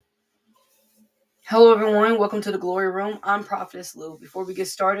Hello, everyone. Welcome to the Glory Room. I'm Prophetess Lou. Before we get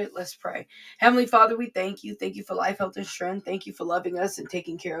started, let's pray. Heavenly Father, we thank you. Thank you for life, health, and strength. Thank you for loving us and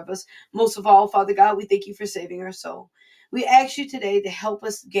taking care of us. Most of all, Father God, we thank you for saving our soul. We ask you today to help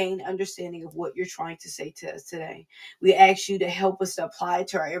us gain understanding of what you're trying to say to us today. We ask you to help us to apply it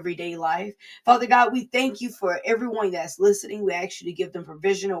to our everyday life. Father God, we thank you for everyone that's listening. We ask you to give them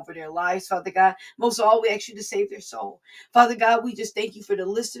provision over their lives, Father God. Most of all, we ask you to save their soul. Father God, we just thank you for the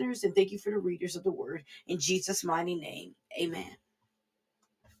listeners and thank you for the readers of the word. In Jesus' mighty name, amen.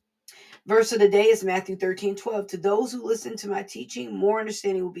 Verse of the day is Matthew 13:12. To those who listen to my teaching, more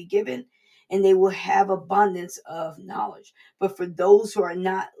understanding will be given, and they will have abundance of knowledge. But for those who are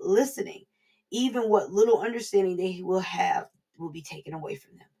not listening, even what little understanding they will have will be taken away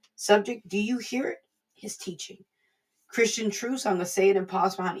from them. Subject, do you hear it? His teaching. Christian truths, I'm going to say it and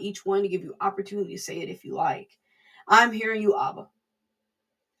pause behind each one to give you opportunity to say it if you like. I'm hearing you, Abba.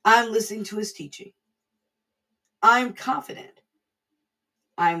 I'm listening to his teaching. I'm confident.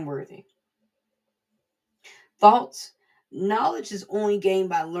 I'm worthy. Thoughts. Knowledge is only gained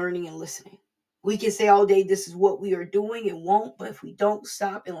by learning and listening. We can say all day this is what we are doing and won't, but if we don't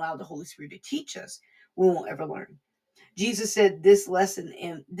stop and allow the Holy Spirit to teach us, we won't ever learn. Jesus said this once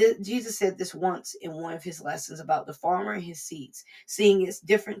in one of his lessons about the farmer and his seeds, seeing its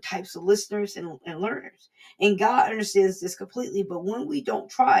different types of listeners and learners. And God understands this completely, but when we don't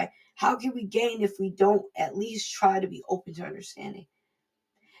try, how can we gain if we don't at least try to be open to understanding?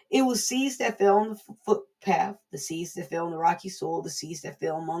 It was seeds that fell on the footpath, the seeds that fell on the rocky soil, the seeds that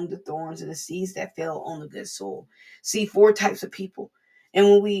fell among the thorns, and the seeds that fell on the good soil. See, four types of people.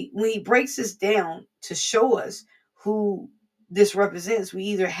 And when he breaks this down to show us who this represents, we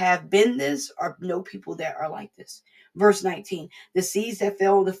either have been this or know people that are like this. Verse 19, the seeds that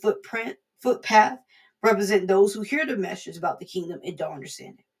fell on the footpath represent those who hear the message about the kingdom and don't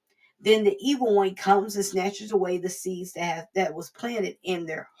understand it. Then the evil one comes and snatches away the seeds that was planted in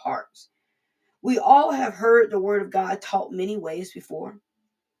their hearts. We all have heard the word of God taught many ways before.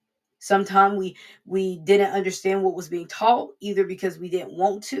 Sometimes we didn't understand what was being taught, either because we didn't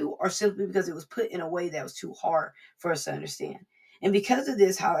want to or simply because it was put in a way that was too hard for us to understand. And because of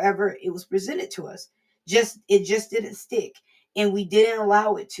this, however, it was presented to us. It just didn't stick. And we didn't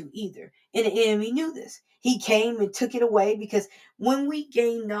allow it to either. And the enemy knew this. He came and took it away because when we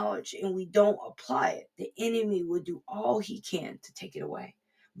gain knowledge and we don't apply it, the enemy will do all he can to take it away.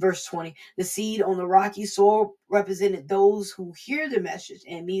 Verse 20, the seed on the rocky soil represented those who hear the message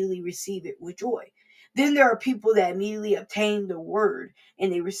and immediately receive it with joy. Then there are people that immediately obtain the word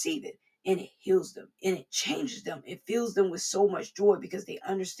and they receive it, and it heals them and it changes them. It fills them with so much joy because they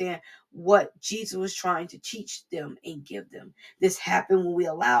understand what Jesus was trying to teach them and give them. This happened when we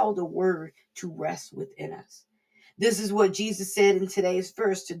allow the word to rest within us. This is what Jesus said in today's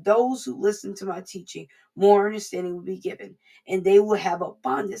verse. To those who listen to my teaching, more understanding will be given, and they will have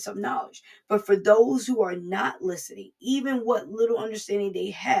abundance of knowledge. But for those who are not listening, even what little understanding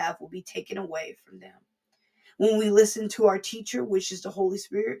they have will be taken away from them. When we listen to our teacher, which is the Holy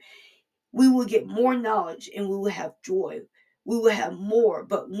Spirit, we will get more knowledge and we will have joy. We will have more.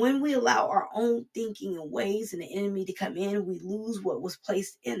 But when we allow our own thinking and ways and the enemy to come in, we lose what was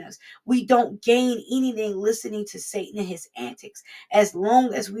placed in us. We don't gain anything listening to Satan and his antics. As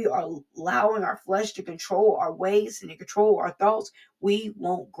long as we are allowing our flesh to control our ways and to control our thoughts, we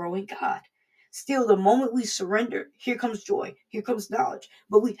won't grow in God. Still, the moment we surrender, here comes joy, here comes knowledge.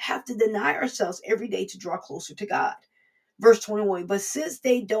 But we have to deny ourselves every day to draw closer to God. Verse 21, but since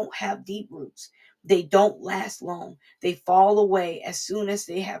they don't have deep roots, they don't last long. They fall away as soon as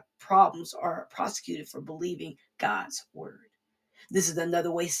they have problems or are prosecuted for believing God's word. This is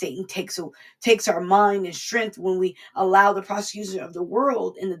another way Satan takes our mind and strength when we allow the prosecution of the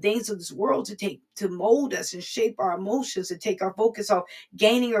world and the things of this world to mold us and shape our emotions and take our focus off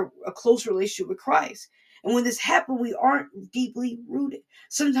gaining a close relationship with Christ. And when this happens, we aren't deeply rooted.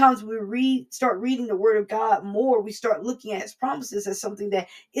 Sometimes we start reading the word of God more. We start looking at his promises as something that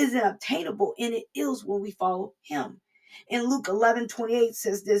isn't obtainable, and it is when we follow him. In Luke 11:28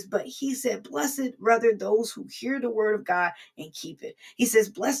 says this, but he said, blessed rather those who hear the word of God and keep it. He says,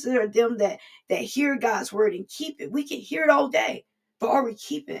 blessed are them that hear God's word and keep it. We can hear it all day, but are we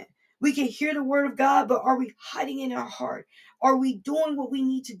keeping it? We can hear the word of God, but are we hiding it in our heart? Are we doing what we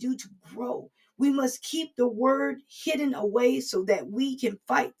need to do to grow? We must keep the word hidden away so that we can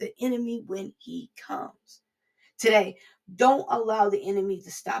fight the enemy when he comes. Today, don't allow the enemy to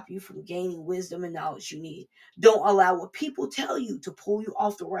stop you from gaining wisdom and knowledge you need. Don't allow what people tell you to pull you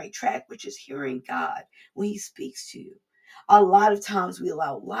off the right track, which is hearing God when he speaks to you. A lot of times we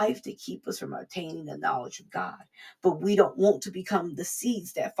allow life to keep us from attaining the knowledge of God, but we don't want to become the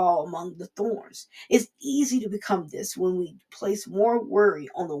seeds that fall among the thorns. It's easy to become this when we place more worry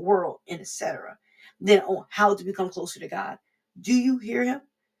on the world and etc. than on how to become closer to God. Do you hear him?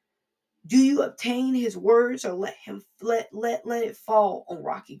 Do you obtain his words or let it fall on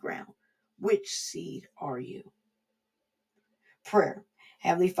rocky ground? Which seed are you? Prayer.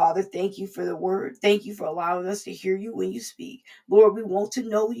 Heavenly Father, thank you for the word. Thank you for allowing us to hear you when you speak. Lord, we want to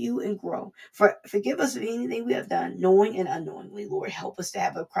know you and grow. Forgive us of anything we have done, knowing and unknowingly. Lord, help us to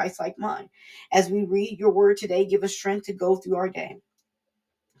have a Christ-like mind. As we read your word today, give us strength to go through our day.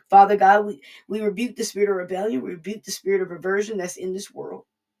 Father God, we rebuke the spirit of rebellion. We rebuke the spirit of aversion that's in this world.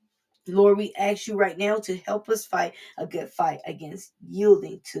 Lord, we ask you right now to help us fight a good fight against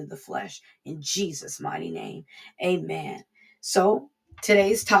yielding to the flesh. In Jesus' mighty name, amen. So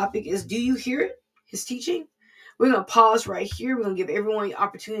today's topic is, do you hear it? His teaching? We're going to pause right here. We're going to give everyone the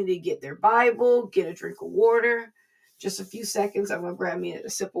opportunity to get their Bible, get a drink of water. Just a few seconds. I'm going to grab me a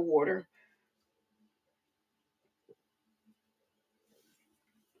sip of water.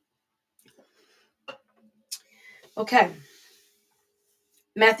 Okay.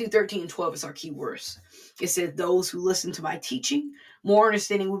 Matthew 13:12 is our key verse. It says, those who listen to my teaching, more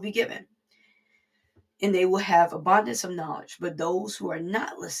understanding will be given, and they will have abundance of knowledge. But those who are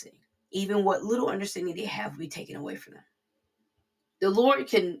not listening, even what little understanding they have, will be taken away from them. The Lord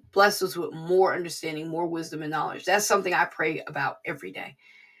can bless us with more understanding, more wisdom and knowledge. That's something I pray about every day.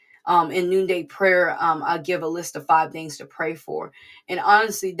 In noonday prayer, I give a list of 5 things to pray for. And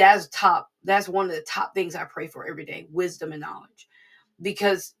honestly, that's one of the top things I pray for every day, wisdom and knowledge.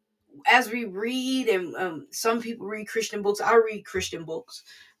 Because as we read, and some people read Christian books, I read Christian books.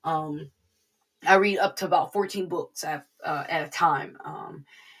 I read up to about 14 books at a time.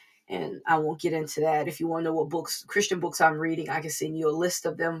 And I won't get into that. If you want to know what Christian books I'm reading, I can send you a list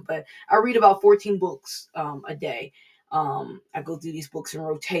of them. But I read about 14 books a day. I go through these books in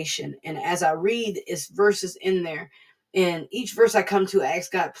rotation. And as I read, it's verses in there. And each verse I come to, I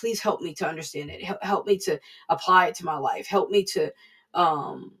ask God, please help me to understand it. Help me to apply it to my life. Help me to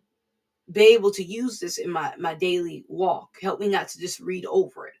be able to use this in my daily walk. Help me not to just read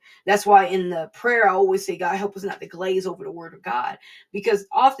over it. That's why in the prayer, I always say, God, help us not to glaze over the word of God. Because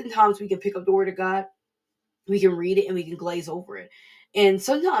oftentimes we can pick up the word of God, we can read it, and we can glaze over it. And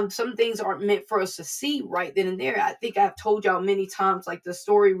sometimes some things aren't meant for us to see right then and there. I think I've told y'all many times, like the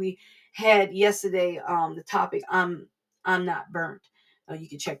story we had yesterday, the topic, I'm not burnt. You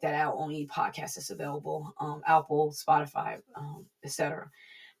can check that out on any podcast that's available, Apple, Spotify, etc.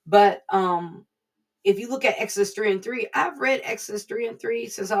 But if you look at Exodus 3:3, I've read Exodus 3:3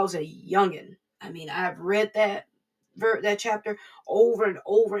 since I was a youngin. I mean, I've read that chapter over and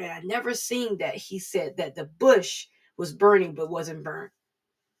over, and I never seen that he said that the bush was burning but wasn't burnt.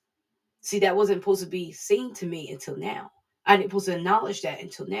 See, that wasn't supposed to be seen to me until now. I didn't supposed to acknowledge that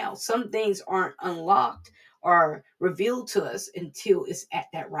until now. Some things aren't unlocked or revealed to us until it's at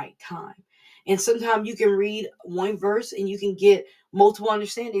that right time. And sometimes you can read one verse and you can get multiple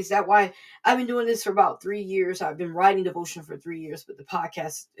understandings. That's why I've been doing this for about 3 years. I've been writing devotion for 3 years, but the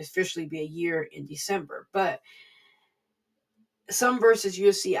podcast officially be a year in December. But some verses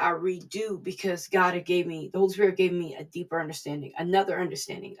you'll see I redo because the Holy Spirit gave me a deeper understanding, another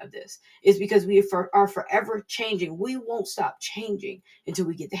understanding of this. Is because we are forever changing. We won't stop changing until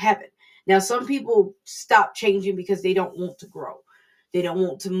we get to heaven. Now, some people stop changing because they don't want to grow. They don't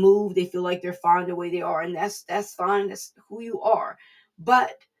want to move. They feel like they're fine the way they are, and that's fine. That's who you are.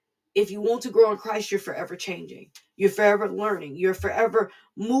 But if you want to grow in Christ, you're forever changing. You're forever learning. You're forever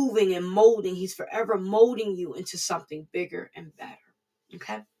moving and molding. He's forever molding you into something bigger and better.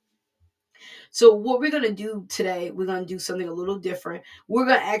 Okay? So what we're going to do today, we're going to do something a little different. We're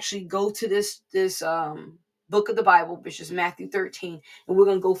going to actually go to this book of the Bible, which is Matthew 13, and we're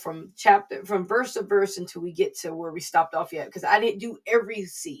going to go from verse to verse until we get to where we stopped off yet, because I didn't do every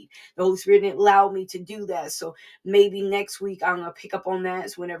seed. The Holy Spirit didn't allow me to do that. So maybe next week I'm going to pick up on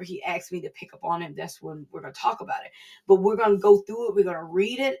that. So whenever he asks me to pick up on it, that's when we're going to talk about it. But we're going to go through it. We're going to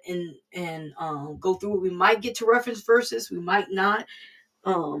read it and go through it. We might get to reference verses. We might not.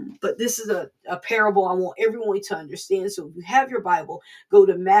 But this is a parable I want everyone to understand. So if you have your Bible, go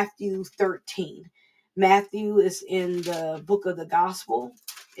to Matthew 13. Matthew is in the book of the gospel.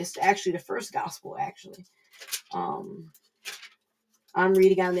 It's actually the first gospel, actually. I'm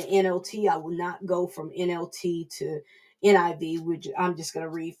reading on the NLT. I will not go from NLT to NIV, which I'm just going to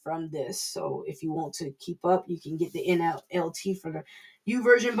read from this. So if you want to keep up, you can get the NLT for the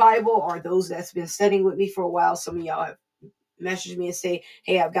YouVersion Bible, or those that's been studying with me for a while. Some of y'all have message me and say,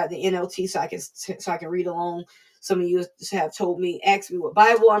 hey, I've got the NLT so I can read along. Some of you have told me, asked me what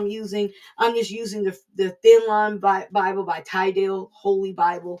Bible I'm using. I'm just using the Thin Line Bible by Tydale, Holy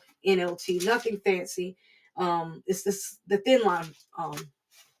Bible, NLT. Nothing fancy. It's the Thin Line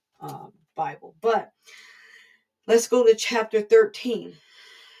Bible. But let's go to chapter 13,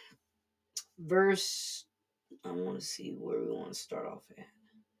 verse. I want to see where we want to start off at.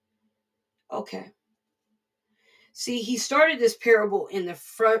 Okay. See, he started this parable in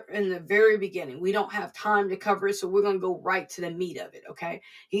the very beginning. We don't have time to cover it, so we're going to go right to the meat of it. Okay.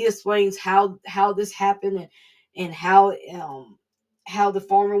 He explains how this happened, and how the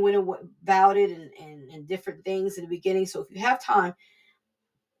farmer went about it, and different things in the beginning. So if you have time,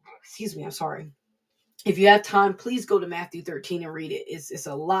 excuse me, I'm sorry. If you have time, please go to Matthew 13 and read it. It's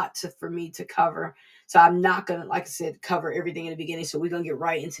a lot for me to cover. So I'm not going to, like I said, cover everything in the beginning. So we're going to get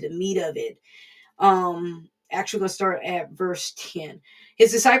right into the meat of it. Actually going to start at verse 10.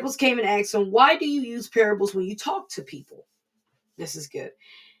 His disciples came and asked him, why do you use parables when you talk to people? This is good.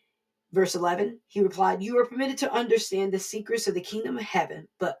 Verse 11, he replied, you are permitted to understand the secrets of the kingdom of heaven,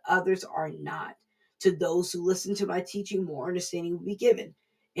 but others are not. To those who listen to my teaching, more understanding will be given,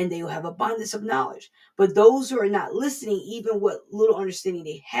 and they will have abundance of knowledge. But those who are not listening, even what little understanding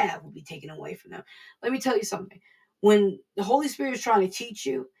they have will be taken away from them. Let me tell you something. When the Holy Spirit is trying to teach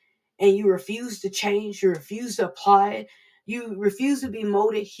you, and you refuse to change, you refuse to apply it, you refuse to be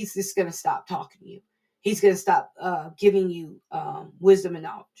molded, he's just going to stop talking to you. He's going to stop giving you wisdom and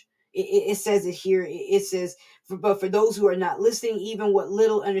knowledge. It says it here. It says, but for those who are not listening, even what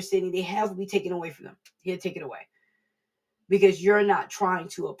little understanding they have will be taken away from them. He'll take it away. Because you're not trying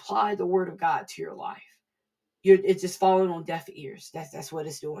to apply the word of God to your life. It's just falling on deaf ears. That's what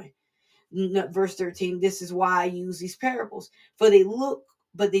it's doing. Verse 13, this is why I use these parables. For they look,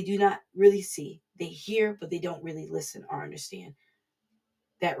 but they do not really see. They hear, but they don't really listen or understand.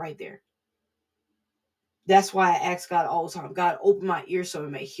 That right there. That's why I ask God all the time, God, open my ears so I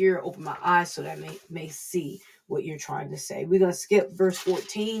may hear, open my eyes so that I may see what you're trying to say. We're going to skip verse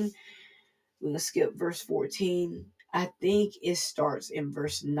 14. We're going to skip verse 14. I think it starts in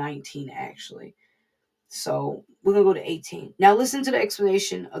verse 19, actually. So we're going to go to 18. Now listen to the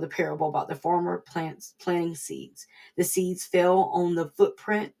explanation of the parable about the farmer planting seeds. The seeds fell on the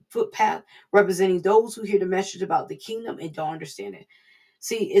footpath, representing those who hear the message about the kingdom and don't understand it.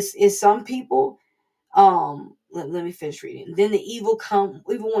 See, it's some people. Let me finish reading. Then the evil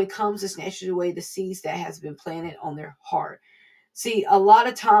one comes and snatches away the seeds that has been planted on their heart. See, a lot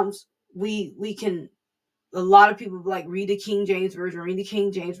of times we can. A lot of people like read the King James Version, read the King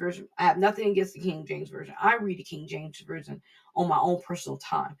James Version. I have nothing against the King James Version. I read the King James Version on my own personal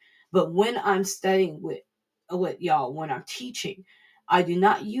time. But when I'm studying with y'all, when I'm teaching, I do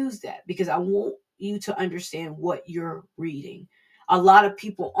not use that because I want you to understand what you're reading. A lot of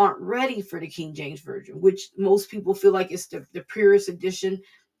people aren't ready for the King James Version, which most people feel like it's the purest edition.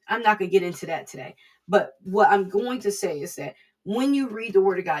 I'm not going to get into that today. But what I'm going to say is that when you read the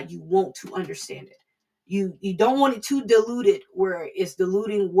Word of God, you want to understand it. You don't want it too diluted where it's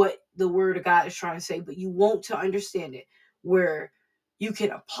diluting what the word of God is trying to say, but you want to understand it where you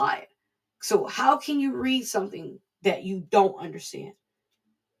can apply it. So how can you read something that you don't understand?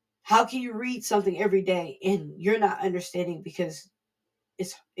 How can you read something every day and you're not understanding because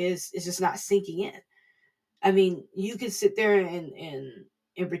it's just not sinking in? I mean, you can sit there and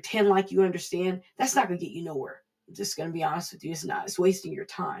pretend like you understand. That's not going to get you nowhere. I'm just going to be honest with you. It's not. It's wasting your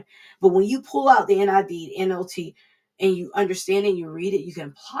time. But when you pull out the NIV, NLT, and you understand it, and you read it, you can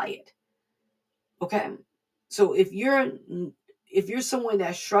apply it. Okay? So if you're someone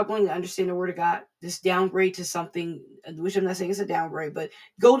that's struggling to understand the word of God, just downgrade to something, which I'm not saying it's a downgrade, but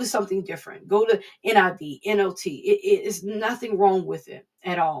go to something different. Go to NIV, NLT. It is nothing wrong with it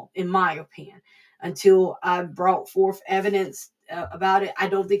at all, in my opinion. Until I brought forth evidence about it, I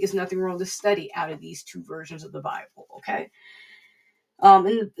don't think it's nothing wrong to study out of these two versions of the Bible. Okay.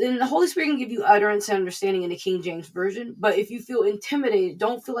 And the Holy Spirit can give you utterance and understanding in the King James Version. But if you feel intimidated,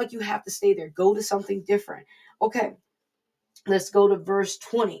 don't feel like you have to stay there. Go to something different. Okay. Let's go to verse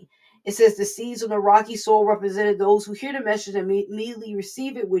 20. It says, the seeds on the rocky soil represented those who hear the message and immediately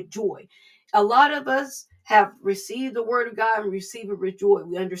receive it with joy. A lot of us have received the word of God and receive it with joy.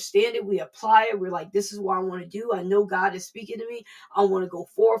 We understand it. We apply it. We're like, this is what I want to do. I know God is speaking to me. I want to go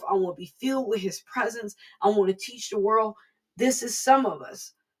forth. I want to be filled with his presence. I want to teach the world. This is some of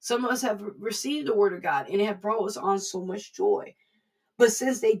us. Some of us have received the word of God and it have brought us on so much joy. But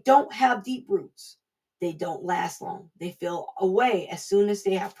since they don't have deep roots, they don't last long. They feel away as soon as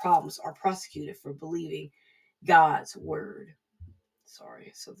they have problems or prosecuted for believing God's word.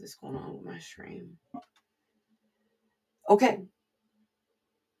 Sorry, something's going on with my stream. Okay.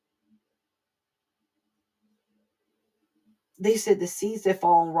 they said the seeds that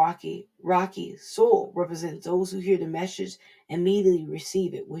fall on rocky soil represent those who hear the message and immediately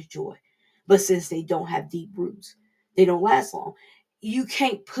receive it with joy. But since they don't have deep roots, they don't last long. You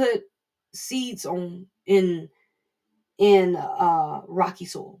can't put seeds on in rocky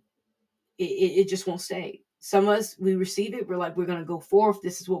soil. It just won't stay. Some of us, we receive it, we're like, we're gonna go forth,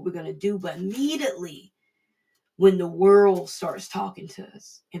 this is what we're gonna do. But immediately when the world starts talking to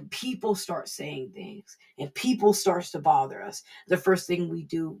us and people start saying things and people starts to bother us, the first thing we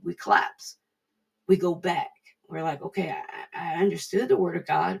do, we collapse. We go back. We're like, okay, I understood the word of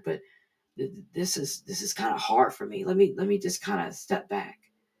God, but this is kind of hard for me. Let me just kind of step back.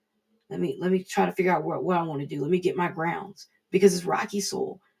 Let me try to figure out what I want to do. Let me get my grounds, because it's rocky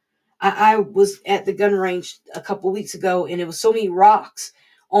soil. I was at the gun range a couple of weeks ago, and it was so many rocks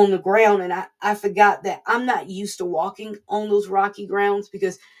on the ground, and I forgot that I'm not used to walking on those rocky grounds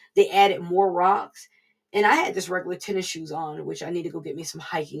because they added more rocks. And I had just regular tennis shoes on, which I need to go get me some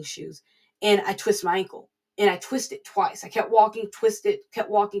hiking shoes. And I twist my ankle, and I twisted twice. I kept walking, twisted, kept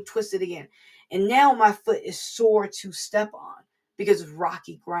walking, twisted again. And now my foot is sore to step on because of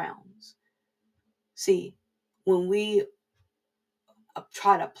rocky grounds. See, when we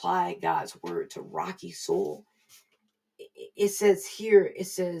try to apply God's word to rocky soil, it says here, it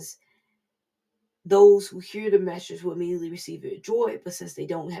says, those who hear the message will immediately receive it with joy, but since they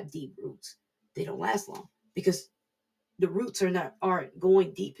don't have deep roots, they don't last long, because the roots aren't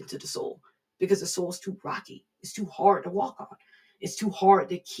going deep into the soul, because the soul is too rocky. It's too hard to walk on. It's too hard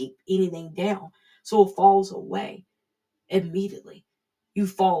to keep anything down. So it falls away immediately. You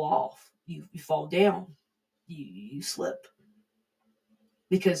fall off. You fall down. You slip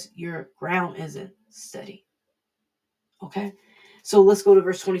because your ground isn't steady. Okay? So let's go to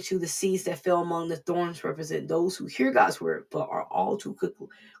verse 22. The seeds that fell among the thorns represent those who hear God's word, but are all too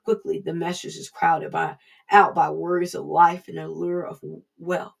quickly. The message is crowded out by worries of life and the allure of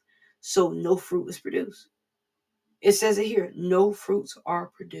wealth. So no fruit is produced. It says it here, no fruits are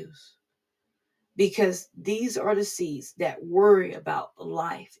produced. Because these are the seeds that worry about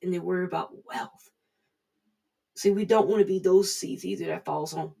life and they worry about wealth. See, we don't want to be those seeds either that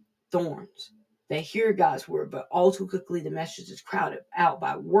falls on thorns. They hear God's word, but all too quickly the message is crowded out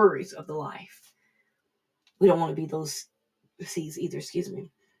by worries of the life. We don't want to be those seeds either, excuse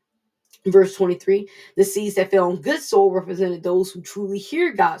me. Verse 23, the seeds that fell on good soil represented those who truly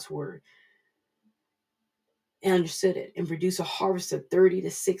hear God's word and understood it and produce a harvest of 30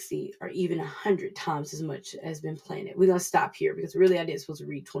 to 60 or even 100 times as much as been planted. We're going to stop here because really I didn't supposed to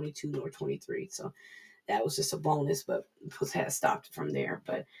read 22 nor 23. So that was just a bonus, but had stopped from there.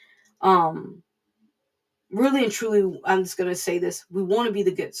 But really and truly, I'm just going to say this. We want to be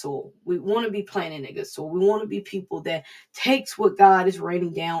the good soul. We want to be planting a good soul. We want to be people that takes what God is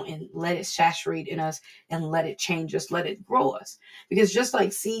raining down and let it saturate in us and let it change us, let it grow us. Because just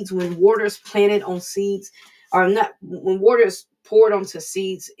like seeds, when water is planted on seeds, or not, when water is poured onto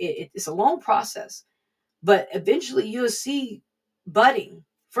seeds, it's a long process. But eventually you'll see budding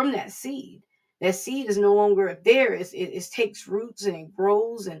from that seed. That seed is no longer there. It takes roots and it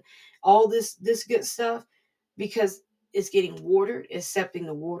grows and all this good stuff, because it's getting watered, it's accepting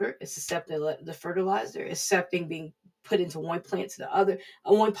the water, it's accepting the fertilizer, it's accepting being put into one plant to the other,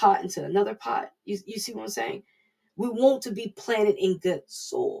 one pot into another pot. You see what I'm saying? We want to be planted in good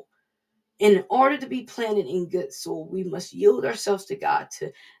soil. In order to be planted in good soil, we must yield ourselves to God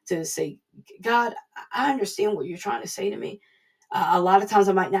to say, God, I understand what you're trying to say to me. A lot of times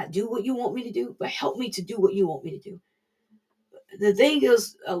I might not do what you want me to do, but help me to do what you want me to do. The thing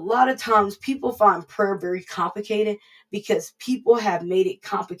is, a lot of times people find prayer very complicated because people have made it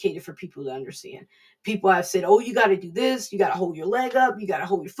complicated for people to understand. People have said, oh, you got to do this. You got to hold your leg up. You got to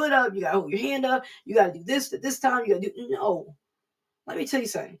hold your foot up. You got to hold your hand up. You got to do this at this time. You got to do, no. Let me tell you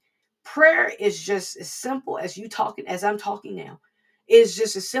something. Prayer is just as simple as you talking, as I'm talking now. It's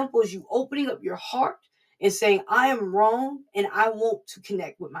just as simple as you opening up your heart and saying, I am wrong and I want to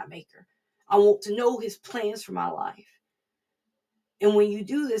connect with my maker. I want to know his plans for my life. And when you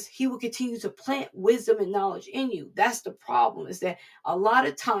do this, he will continue to plant wisdom and knowledge in you. That's the problem, is that a lot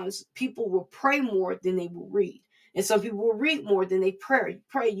of times people will pray more than they will read. And some people will read more than they pray.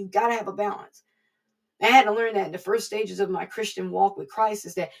 You got to have a balance. I had to learn that in the first stages of my Christian walk with Christ,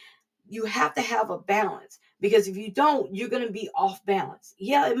 is that you have to have a balance, because if you don't, you're going to be off balance.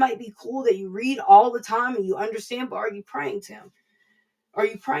 Yeah, it might be cool that you read all the time and you understand, but are you praying to him? Are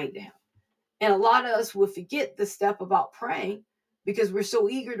you praying to him? And a lot of us will forget the step about praying because we're so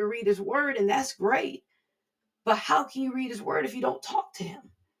eager to read his word, and that's great. But how can you read his word if you don't talk to him?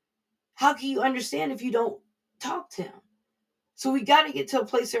 How can you understand if you don't talk to him? So we got to get to a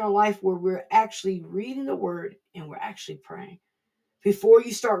place in our life where we're actually reading the word and we're actually praying. Before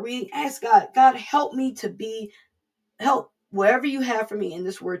you start reading, ask God, God, help me to help whatever you have for me in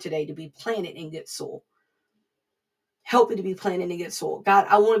this word today to be planted in good soul. Help me to be planted in good soul. God,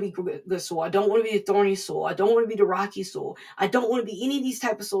 I want to be good soul. I don't want to be a thorny soul. I don't want to be the rocky soul. I don't want to be any of these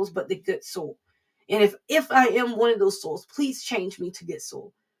type of souls, but the good soul. And if I am one of those souls, please change me to good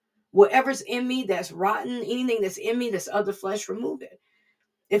soul. Whatever's in me that's rotten, anything that's in me that's of the flesh, remove it.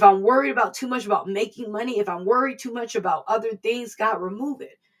 If I'm worried about too much about making money, if I'm worried too much about other things, God, remove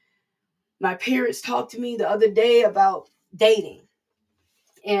it. My parents talked to me the other day about dating.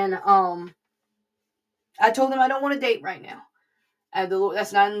 And I told them I don't want to date right now.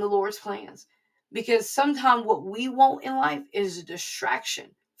 That's not in the Lord's plans. Because sometimes what we want in life is a distraction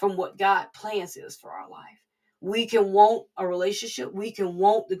from what God plans is for our life. We can want a relationship. We can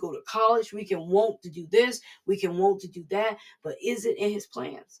want to go to college. We can want to do this. We can want to do that. But is it in his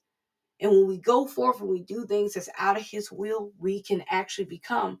plans? And when we go forth and we do things that's out of his will, we can actually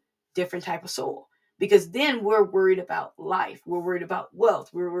become different type of soul. Because then we're worried about life. We're worried about wealth.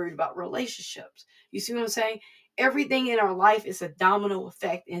 We're worried about relationships. You see what I'm saying? Everything in our life is a domino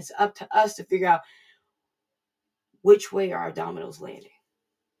effect. And it's up to us to figure out which way are our dominoes landing.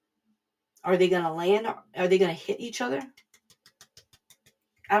 Are they going to land? Are they going to hit each other?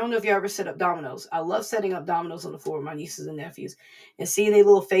 I don't know if you ever set up dominoes. I love setting up dominoes on the floor with my nieces and nephews and seeing their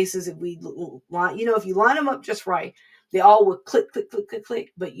little faces. If we line, if you line them up just right, they all would click, click, click, click,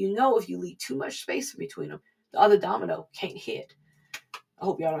 click. But if you leave too much space in between them, the other domino can't hit. I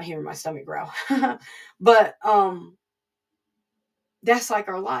hope y'all don't hear my stomach growl. But that's like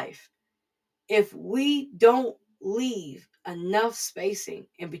our life. If we don't leave enough spacing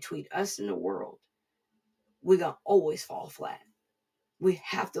in between us and the world, we're going to always fall flat. We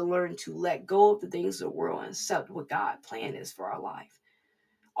have to learn to let go of the things of the world and accept what God's plan is for our life.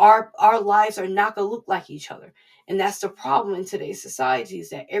 Our lives are not going to look like each other. And that's the problem in today's society,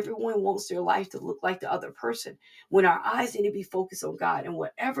 is that everyone wants their life to look like the other person, when our eyes need to be focused on God. And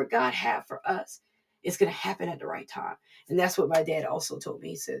whatever God had for us, it's going to happen at the right time. And that's what my dad also told me.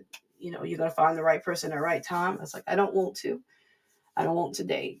 He said, you're going to find the right person at the right time. I was like, I don't want to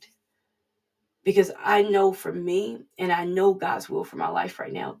date. Because I know for me, and I know God's will for my life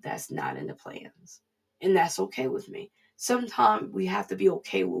right now, that's not in the plans. And that's okay with me. Sometimes we have to be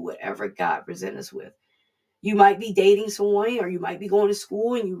okay with whatever God presents us with. You might be dating someone, or you might be going to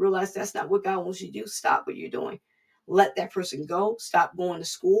school and you realize that's not what God wants you to do. Stop what you're doing. Let that person go. Stop going to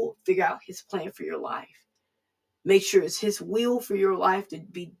school. Figure out his plan for your life. Make sure it's his will for your life to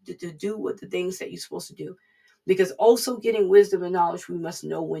do what the things that you're supposed to do. Because also getting wisdom and knowledge, we must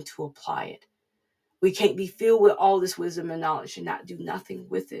know when to apply it. We can't be filled with all this wisdom and knowledge and not do nothing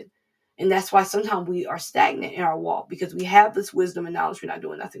with it. And that's why sometimes we are stagnant in our walk, because we have this wisdom and knowledge, we're not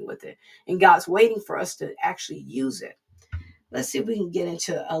doing nothing with it. And God's waiting for us to actually use it. Let's see if we can get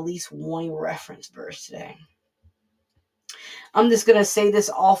into at least one reference verse today. I'm just going to say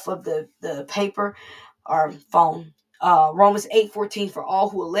this off of the paper or phone. Romans 8:14, for all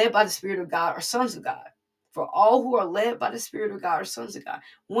who are led by the Spirit of God are sons of God. For all who are led by the Spirit of God are sons of God.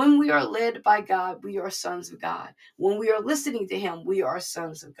 When we are led by God, we are sons of God. When we are listening to him, we are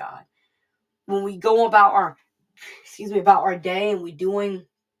sons of God. When we go about our day and we're doing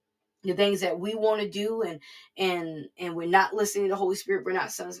the things that we want to do, and we're not listening to the Holy Spirit, we're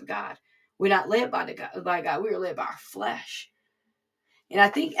not sons of God. We're not led by God. We are led by our flesh. And I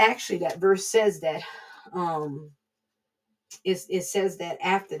think actually that verse says that it says that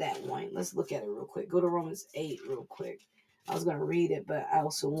after that one. Let's look at it real quick. Go to Romans 8 real quick. I was going to read it, but I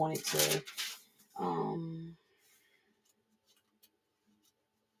also wanted to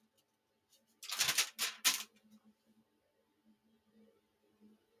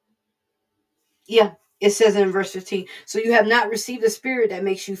it says in verse 15, so you have not received a spirit that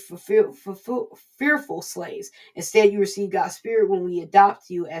makes you fearful slaves. Instead, you receive God's Spirit when we adopt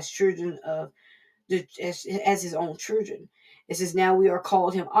you as children of as his own children. It says, now we are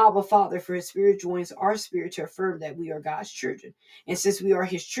called him Abba, Father, for his Spirit joins our spirit to affirm that we are God's children. And since we are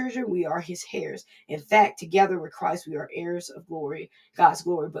his children, we are his heirs. In fact, together with Christ, we are heirs of glory, God's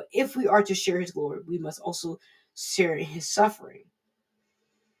glory. But if we are to share his glory, we must also share in his suffering.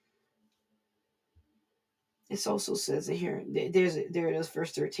 It also says in here, there it is,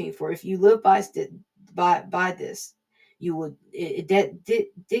 verse 13. For if you live by this, you would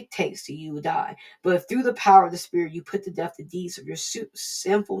dictates to you would die. But if through the power of the Spirit you put to death the deeds of your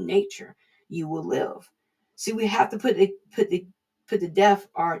sinful nature, you will live. See, we have to put to death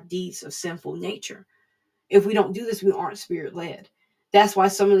our deeds of sinful nature. If we don't do this, we aren't Spirit led. That's why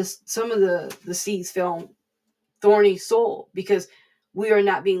some of the seeds fell thorny soul, because we are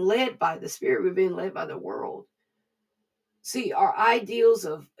not being led by the Spirit. We're being led by the world. See, our ideals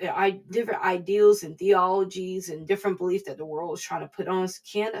of different ideals and theologies and different beliefs that the world is trying to put on us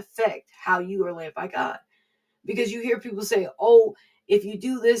can affect how you are led by God. Because you hear people say, "Oh, if you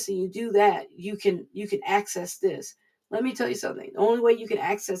do this and you do that, you can access this." Let me tell you something. The only way you can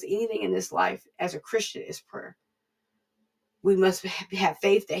access anything in this life as a Christian is prayer. We must have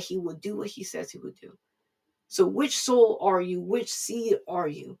faith that He will do what He says He would do. So which soul are you? Which seed are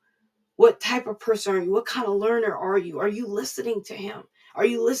you? What type of person are you? What kind of learner are you? Are you listening to Him? Are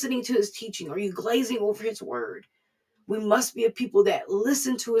you listening to His teaching? Are you glazing over His word? We must be a people that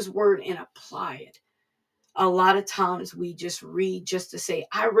listen to His word and apply it. A lot of times we just read just to say,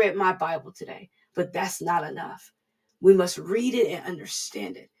 I read my Bible today, but that's not enough. We must read it and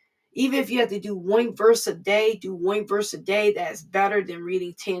understand it. Even if you have to do one verse a day, do one verse a day. That's better than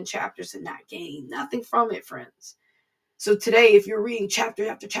reading 10 chapters and not gaining nothing from it, friends. So today, if you're reading chapter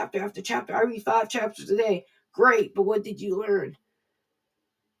after chapter after chapter, I read 5 chapters a day. Great, but what did you learn?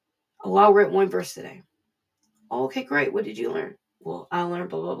 Oh, I read one verse today. Oh, okay, great. What did you learn? Well, I learned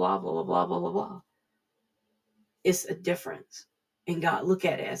blah, blah, blah, blah, blah, blah, blah, blah. It's a difference. And God, look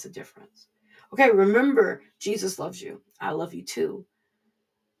at it as a difference. Okay, remember, Jesus loves you. I love you too.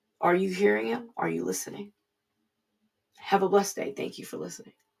 Are you hearing Him? Are you listening? Have a blessed day. Thank you for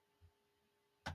listening.